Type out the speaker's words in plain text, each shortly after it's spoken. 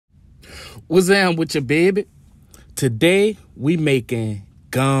What's up with you, baby? Today, we making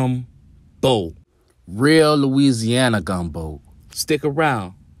gumbo. Real Louisiana gumbo. Stick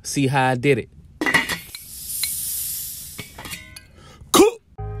around. See how I did it. Cool.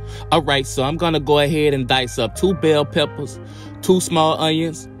 All right, so I'm going to go ahead and dice up 2 bell peppers, 2 small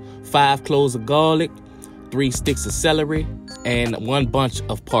onions, 5 cloves of garlic, 3 sticks of celery, and 1 bunch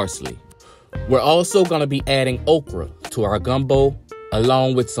of parsley. We're also going to be adding okra to our gumbo,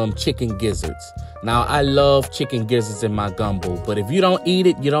 along with some chicken gizzards. Now, I love chicken gizzards in my gumbo, but if you don't eat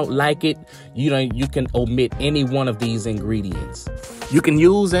it, you don't like it, you can omit any one of these ingredients. You can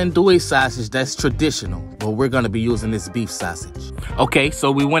use andouille sausage, that's traditional, but we're gonna be using this beef sausage. Okay, so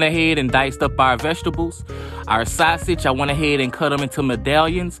we went ahead and diced up our vegetables. Our sausage, I went ahead and cut them into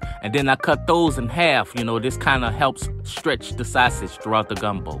medallions, and then I cut those in half. You know, this kind of helps stretch the sausage throughout the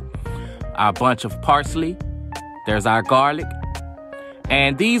gumbo. Our bunch of parsley, there's our garlic.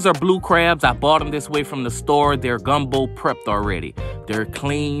 And these are blue crabs. I bought them this way from the store. They're gumbo prepped already. They're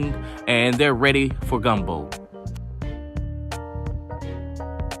cleaned and they're ready for gumbo.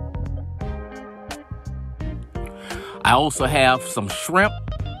 I also have some shrimp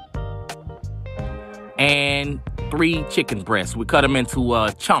and 3 chicken breasts. We cut them into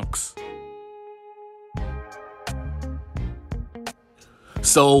chunks.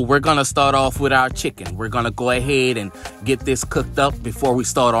 So we're gonna start off with our chicken. We're gonna go ahead and get this cooked up before we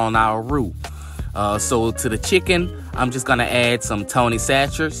start on our roux. So to the chicken, I'm just gonna add some Tony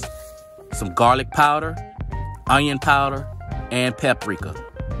Chachers, some garlic powder, onion powder, and paprika.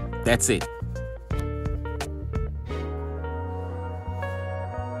 That's it.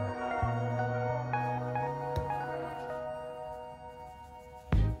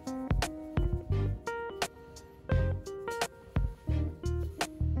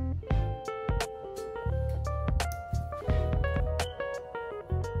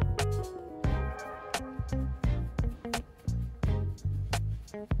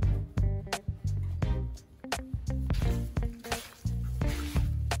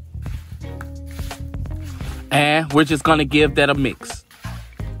 And we're just gonna give that a mix.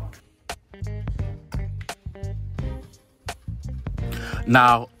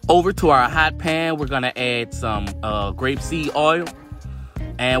 Now, over to our hot pan, we're gonna add some grapeseed oil.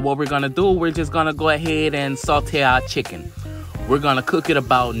 And what we're gonna do, we're just gonna go ahead and saute our chicken. We're gonna cook it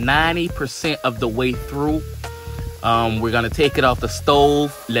about 90% of the way through. We're gonna take it off the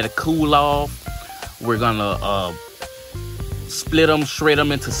stove, let it cool off. We're gonna split them, shred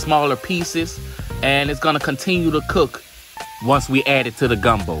them into smaller pieces. And it's gonna continue to cook once we add it to the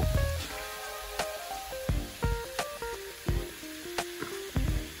gumbo.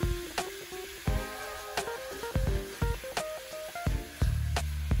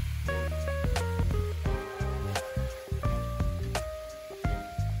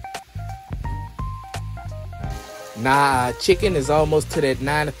 Now our chicken is almost to that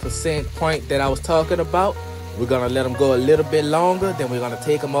 90% point that I was talking about. We're gonna let them go a little bit longer, then we're gonna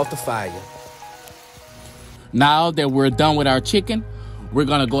take them off the fire. Now that we're done with our chicken, we're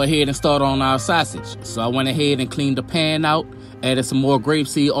gonna go ahead and start on our sausage. So I went ahead and cleaned the pan out, added some more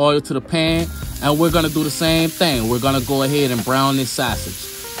grapeseed oil to the pan, and we're gonna do the same thing. We're gonna go ahead and brown this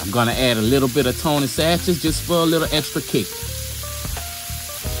sausage. I'm gonna add a little bit of Tony Chachers just for a little extra kick.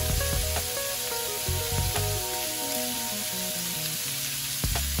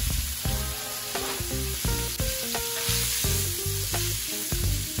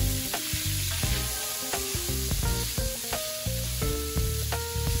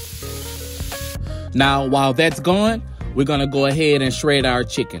 Now, while that's going, we're gonna go ahead and shred our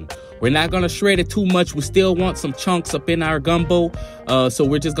chicken. We're not gonna shred it too much. We still want some chunks up in our gumbo. So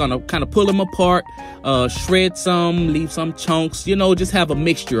we're just gonna kind of pull them apart, shred some, leave some chunks, you know, just have a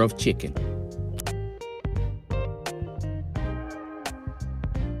mixture of chicken.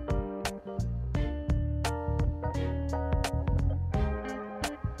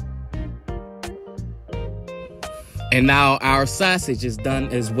 And now our sausage is done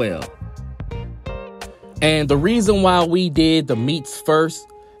as well. And the reason why we did the meats first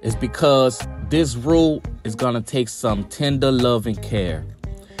is because this roux is gonna take some tender loving care.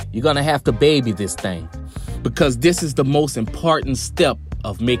 You're gonna have to baby this thing because this is the most important step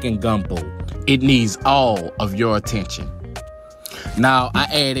of making gumbo. It needs all of your attention. Now I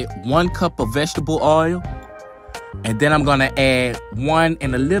added 1 cup of vegetable oil, and then I'm gonna add 1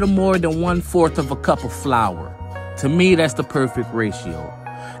 and a little more than 1/4 of a cup of flour. To me, that's the perfect ratio.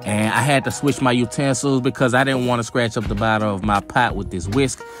 And I had to switch my utensils because I didn't want to scratch up the bottom of my pot with this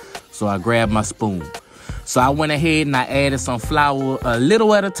whisk. So I grabbed my spoon. So I went ahead and I added some flour a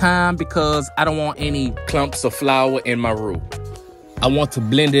little at a time because I don't want any clumps of flour in my roux. I want to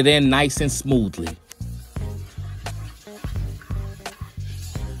blend it in nice and smoothly.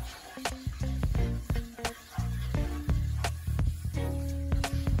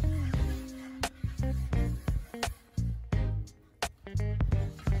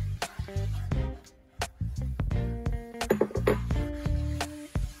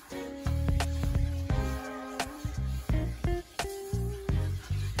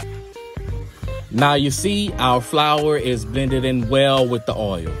 Now you see our flour is blended in well with the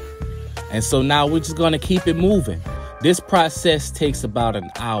oil. And so now we're just gonna keep it moving. This process takes about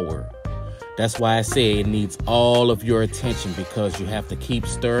an hour. That's why I say it needs all of your attention, because you have to keep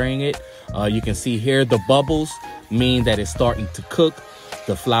stirring it. You can see here the bubbles mean that it's starting to cook.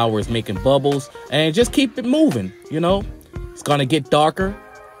 The flour is making bubbles, and just keep it moving, you know. It's gonna get darker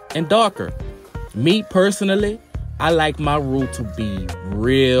and darker. Me personally, I like my roux to be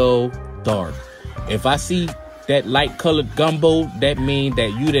real dark. If I see that light colored gumbo, that means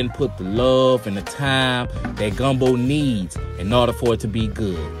that you didn't put the love and the time that gumbo needs in order for it to be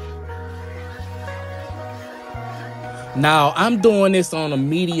good. Now, I'm doing this on a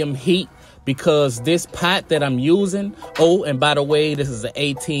medium heat because this pot that I'm using, oh, and by the way, this is an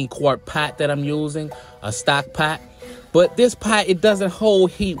 18-quart pot that I'm using, a stock pot. But this pot, it doesn't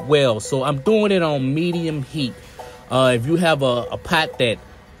hold heat well, so I'm doing it on medium heat. If you have a pot that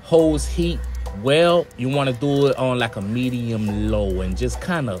holds heat well, you want to do it on like a medium low and just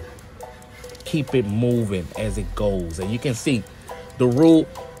kind of keep it moving as it goes. And you can see the roux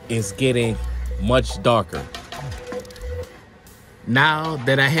is getting much darker. Now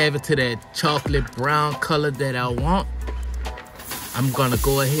that I have it to that chocolate brown color that I want, I'm gonna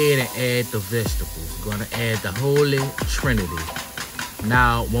go ahead and add the vegetables. Gonna add the Holy Trinity.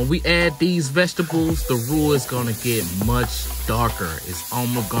 Now, when we add these vegetables, the roux is gonna get much darker. It's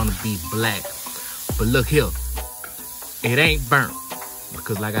almost gonna be black. But look here, it ain't burnt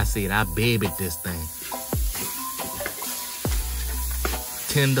because, like I said, I babied this thing.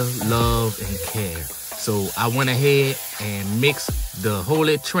 Tender love and care. So I went ahead and mixed the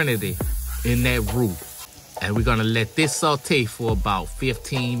Holy Trinity in that roux. And we're gonna let this saute for about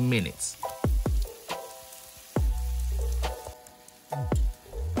 15 minutes.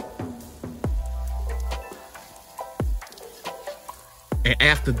 And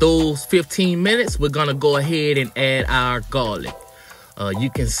after those 15 minutes, we're gonna go ahead and add our garlic. You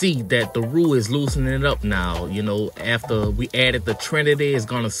can see that the roux is loosening it up now. You know, after we added the Trinity, it's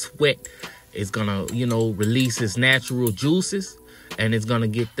gonna sweat. It's gonna, you know, release its natural juices, and it's gonna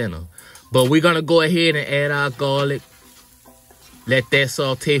get thinner. But we're gonna go ahead and add our garlic. Let that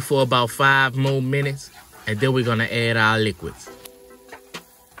saute for about 5 more minutes, and then we're gonna add our liquids.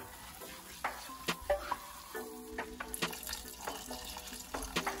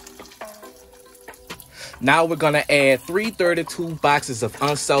 Now we're gonna add 332 boxes of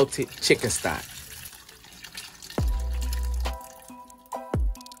unsalted chicken stock.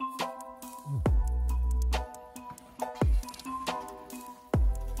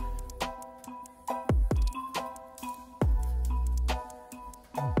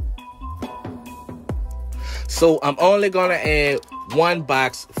 So I'm only gonna add 1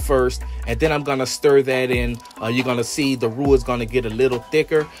 box first, and then I'm gonna stir that in. You're gonna see the roux is gonna get a little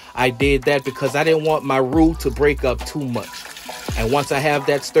thicker. I did that because I didn't want my roux to break up too much. And once I have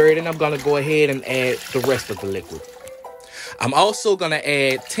that stirred in, I'm gonna go ahead and add the rest of the liquid. I'm also gonna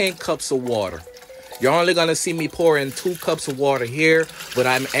add 10 cups of water. You're only gonna see me pour in 2 cups of water here, but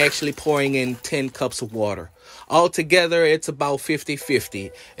I'm actually pouring in 10 cups of water. Altogether, it's about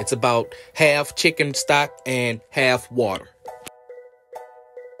 50-50. It's about half chicken stock and half water.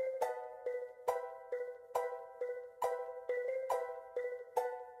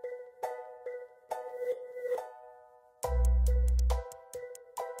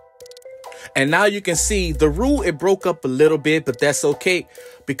 And now you can see the roux, it broke up a little bit, but that's okay,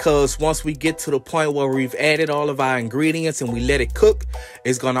 because once we get to the point where we've added all of our ingredients and we let it cook,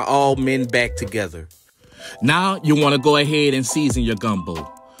 it's gonna all mend back together. Now you want to go ahead and season your gumbo.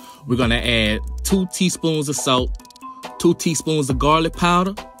 We're gonna add 2 teaspoons of salt, 2 teaspoons of garlic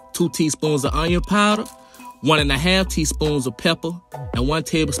powder, 2 teaspoons of onion powder, 1.5 teaspoons of pepper, and 1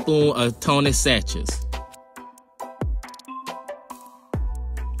 tablespoon of Tony sachets.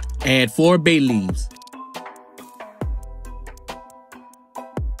 Add 4 bay leaves.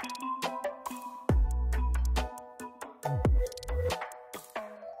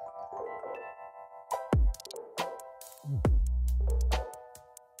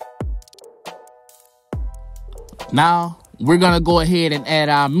 Now, we're going to go ahead and add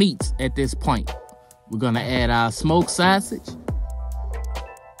our meats at this point. We're going to add our smoked sausage.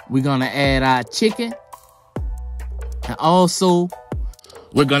 We're going to add our chicken. And also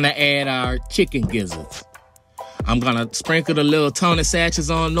we're gonna add our chicken gizzards. I'm gonna sprinkle the little tony sachets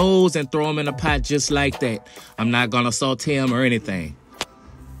on those and throw them in a pot just like that. I'm not gonna saute them or anything.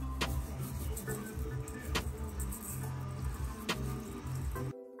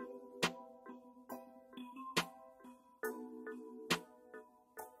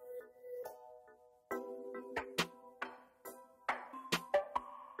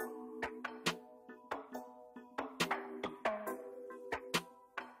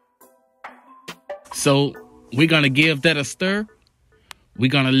 So we're gonna give that a stir.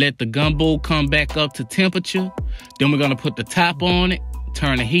 We're gonna let the gumbo come back up to temperature. Then we're gonna put the top on it,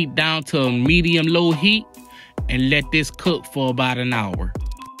 turn the heat down to a medium-low heat, and let this cook for about an hour.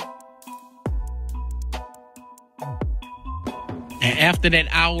 And after that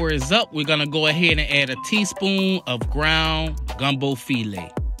hour is up, we're gonna go ahead and add a teaspoon of ground gumbo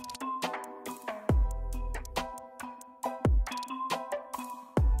filet.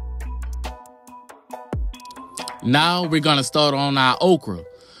 Now we're gonna start on our okra.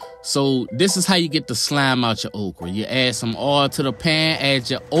 So this is how you get the slime out your okra. You add some oil to the pan, add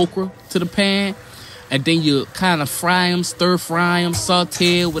your okra to the pan, and then you kind of fry them, stir fry them,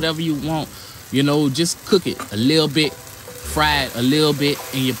 saute, whatever you want. You know, just cook it a little bit, fry it a little bit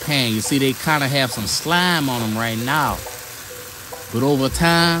in your pan. You see they kind of have some slime on them right now. But over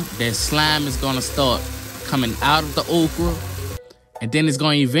time, that slime is gonna start coming out of the okra, and then it's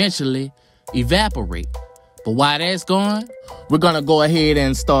gonna eventually evaporate. But while that's going, we're gonna go ahead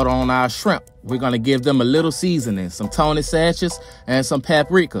and start on our shrimp. We're gonna give them a little seasoning, some tony sachets and some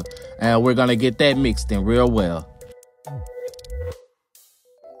paprika. And we're gonna get that mixed in real well.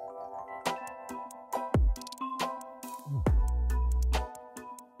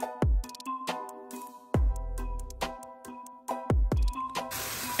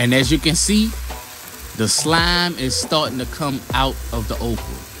 And as you can see, the slime is starting to come out of the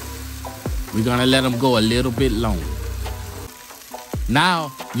okra. We're gonna let them go a little bit longer.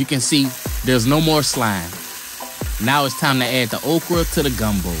 Now you can see there's no more slime. Now it's time to add the okra to the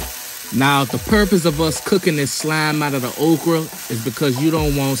gumbo. Now the purpose of us cooking this slime out of the okra is because you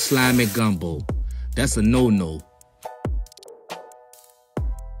don't want slimy gumbo. That's a no-no.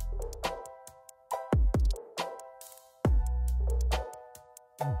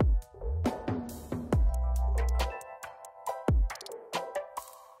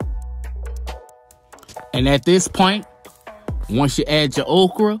 And at this point, once you add your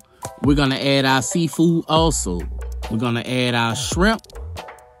okra, we're gonna add our seafood also. We're gonna add our shrimp,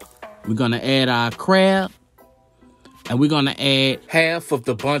 we're gonna add our crab, and we're gonna add half of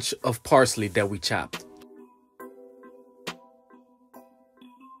the bunch of parsley that we chopped.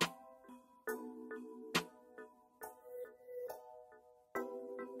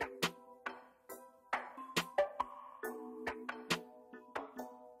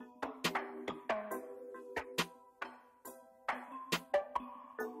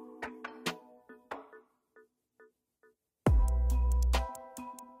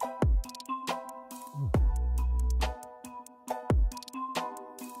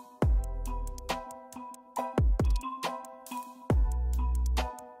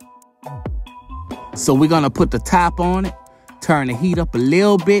 So we're gonna put the top on it, turn the heat up a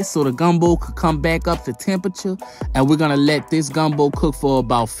little bit so the gumbo could come back up to temperature. And we're gonna let this gumbo cook for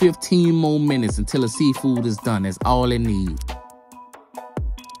about 15 more minutes until the seafood is done. That's all it needs.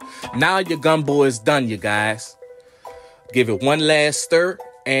 Now your gumbo is done, you guys. Give it one last stir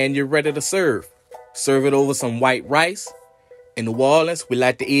and you're ready to serve. Serve it over some white rice. In New Orleans, we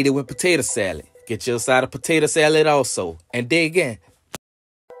like to eat it with potato salad. Get your side of potato salad also. And dig in.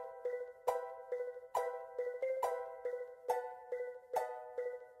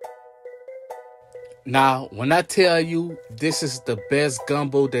 Now, when I tell you this is the best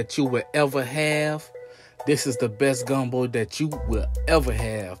gumbo that you will ever have, this is the best gumbo that you will ever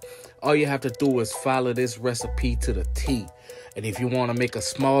have. All you have to do is follow this recipe to the T. And if you want to make a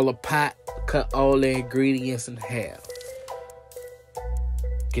smaller pot, cut all the ingredients in half.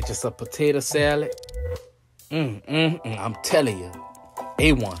 Get you some potato salad. I'm telling you,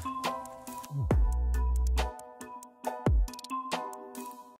 A1.